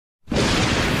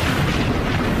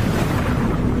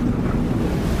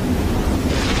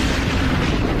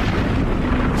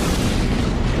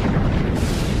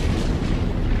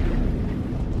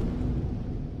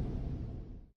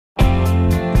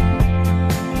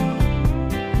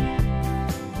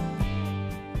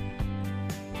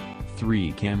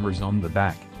3 cameras on the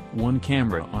back, 1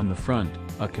 camera on the front,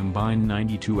 a combined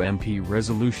 92MP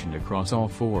resolution across all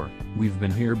 4. We've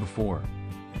been here before.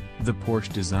 The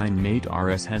Porsche design Mate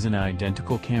RS has an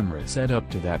identical camera setup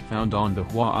to that found on the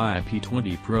Huawei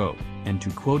P20 Pro, and to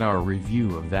quote our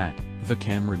review of that, the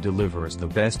camera delivers the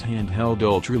best handheld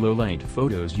ultra-low light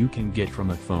photos you can get from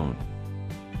a phone.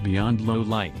 Beyond low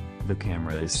light, the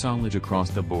camera is solid across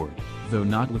the board, though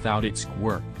not without its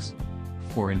quirks.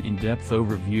 For an in-depth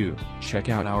overview, check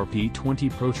out our P20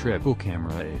 Pro Triple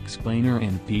Camera Explainer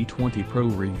and P20 Pro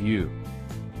Review.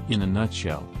 In a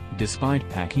nutshell, despite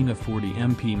packing a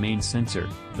 40MP main sensor,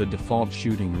 the default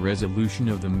shooting resolution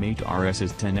of the Mate RS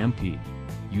is 10MP.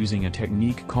 Using a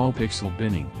technique called pixel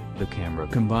binning, the camera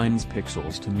combines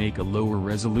pixels to make a lower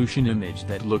resolution image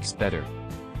that looks better.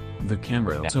 The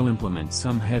camera also implements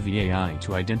some heavy AI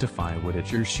to identify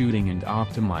what you're shooting and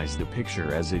optimize the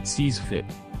picture as it sees fit.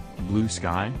 Blue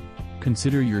sky?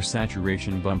 Consider your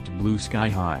saturation bumped blue sky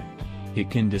high. It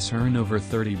can discern over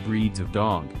 30 breeds of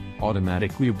dog,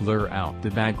 automatically blur out the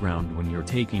background when you're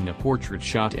taking a portrait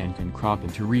shot, and can crop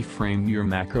and to reframe your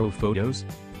macro photos.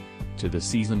 To the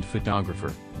seasoned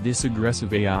photographer, this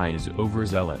aggressive AI is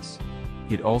overzealous.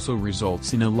 It also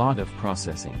results in a lot of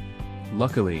processing.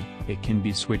 Luckily, it can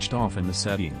be switched off in the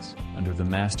settings, under the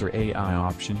Master AI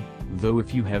option, though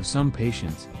if you have some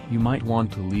patience, you might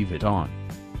want to leave it on.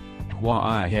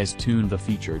 Huawei has tuned the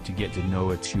feature to get to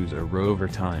know its user over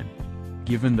time.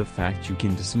 Given the fact you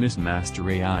can dismiss Master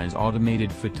AI's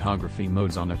automated photography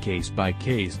modes on a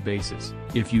case-by-case basis,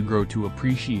 if you grow to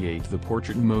appreciate the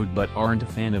portrait mode but aren't a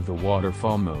fan of the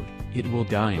waterfall mode, it will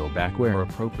dial back where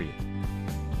appropriate.